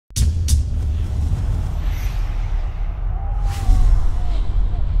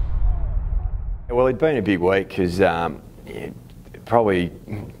Well, it'd been a big week because probably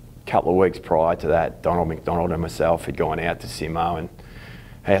a couple of weeks prior to that, Donald McDonald and myself had gone out to Simo and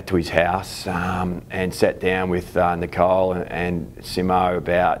out to his house and sat down with Nicole and Simo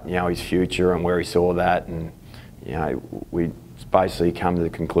about his future and where he saw that, and we basically come to the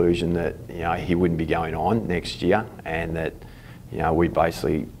conclusion that he wouldn't be going on next year, and that we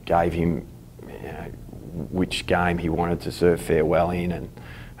basically gave him which game he wanted to serve farewell in, and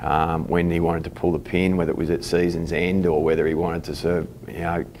when he wanted to pull the pin, whether it was at season's end or whether he wanted to serve,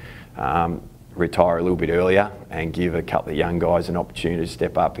 retire a little bit earlier and give a couple of young guys an opportunity to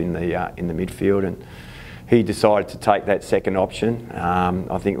step up in the midfield. And he decided to take that second option.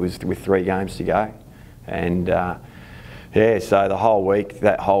 I think it was with 3 games to go, and yeah, so that whole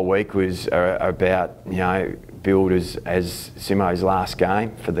week was about billed as Simo's last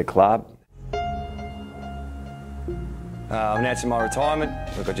game for the club. Announcing my retirement.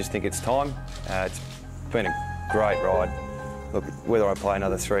 Look, I just think it's time. It's been a great ride. Look, whether I play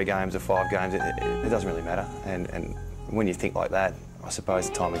another 3 games or 5 games, it doesn't really matter. And when you think like that, I suppose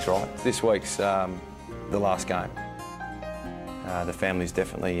the timing's right. This week's the last game. The family's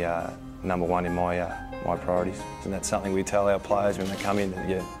definitely #1 in my priorities, and that's something we tell our players when they come in, that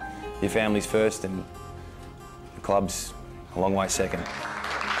your family's first and the club's a long way second.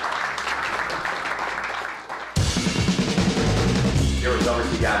 It was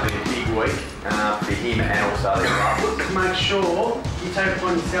obviously going to be a big week for him and also the club. Just make sure you take it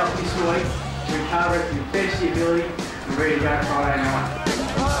upon yourself this week to recover it to the best of your ability and ready to go Friday night.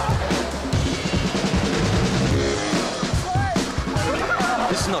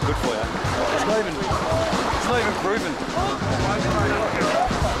 This is not good for you. It's not even proven.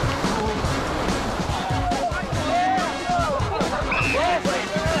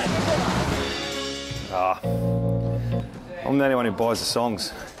 I'm the only one who buys the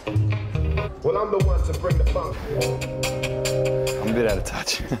songs. Well, I'm the one to bring the funk. I'm a bit out of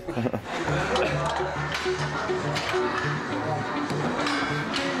touch.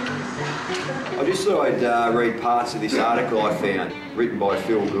 I just thought I'd read parts of this article I found, written by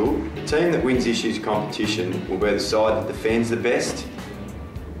Phil Gould. The team that wins issues competition will be the side that defends the best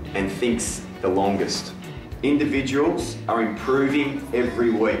and thinks the longest. Individuals are improving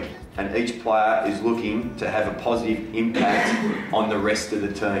every week, and each player is looking to have a positive impact on the rest of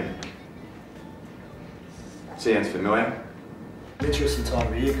the team. Sounds familiar? Interesting time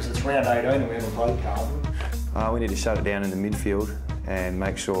of year because it's round 18 and we haven't played Carlton. We need to shut it down in the midfield and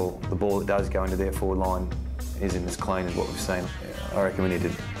make sure the ball that does go into their forward line isn't as clean as what we've seen. I reckon we need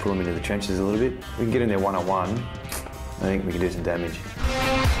to pull them into the trenches a little bit. We can get in there one-on-one. I think we can do some damage.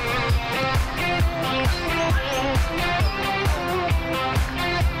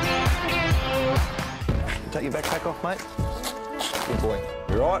 Take your backpack off, mate. Good boy.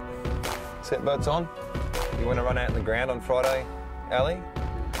 You right? Seatbelts on. You want to run out in the ground on Friday, Ali?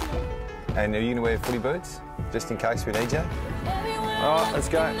 And are you going to wear footy boots, just in case we need you? All right, let's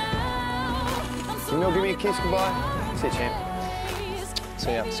go. Can you all give me a kiss goodbye? See you, champ.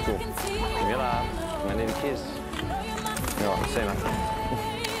 See you up at school. Give me a laugh. I need a kiss. All right, see you, mate.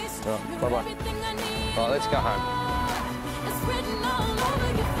 All right, bye-bye. All right, let's go home.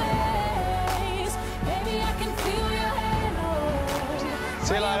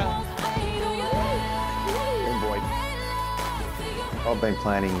 See you later. Good boy. I've been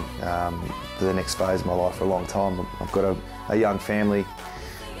planning for the next phase of my life for a long time. I've got a young family,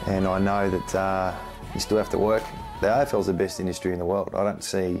 and I know that you still have to work. The AFL is the best industry in the world. I don't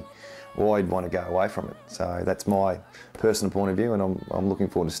see why you'd want to go away from it. So that's my personal point of view, and I'm looking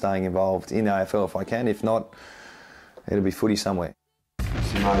forward to staying involved in AFL if I can. If not, it'll be footy somewhere.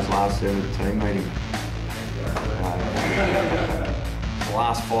 Simo's last ever team meeting. The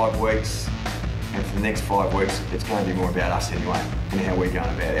last 5 weeks, and for the next 5 weeks, it's going to be more about us anyway, and how we're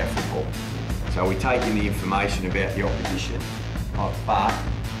going about our football. So we take in the information about the opposition, but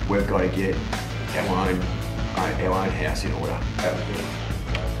we've got to get our own house in order.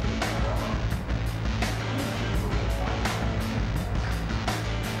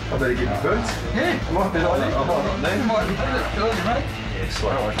 I better get my boots. Yeah. I might be like that. I might not need. Might be good, mate. Yeah,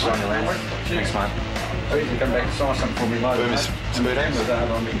 slow. On your lands. Thanks, mate. I usually come back and sign something for me, mate. Boomers, some boot hands.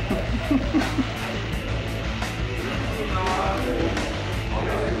 On me.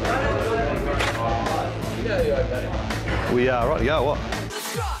 We are right to go, what?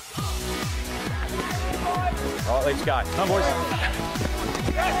 All right, let's go. Come on, boys.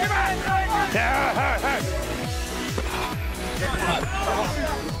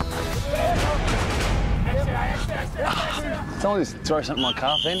 Someone just throw something in my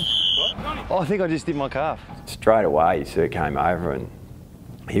calf then? What? Oh, I think I just did my calf. Straight away, he sort of came over and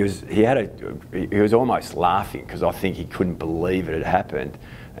he was almost laughing because I think he couldn't believe it had happened,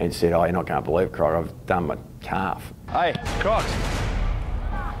 and said, "Oh, you're not going to believe it, Croc, I've done my calf." Hey, Crocs.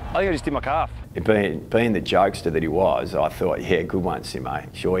 I think I just did my calf. Being the jokester that he was, I thought, yeah, good one, Simo.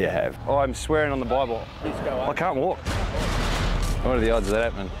 Sure you have. I'm swearing on the Bible. I can't walk. What are the odds of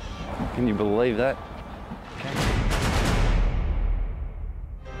that happening? Can you believe that?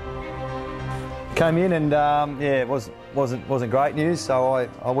 Came in and yeah, it wasn't great news. So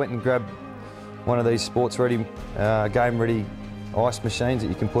I went and grabbed one of these sports ready, game ready ice machines that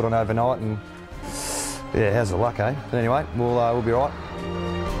you can put on overnight, and yeah, how's the luck, eh? But anyway, we'll be right.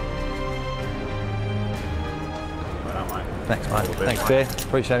 Thanks, mate. Thanks, Bear.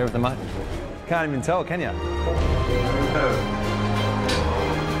 Appreciate everything, mate. Can't even tell, can you?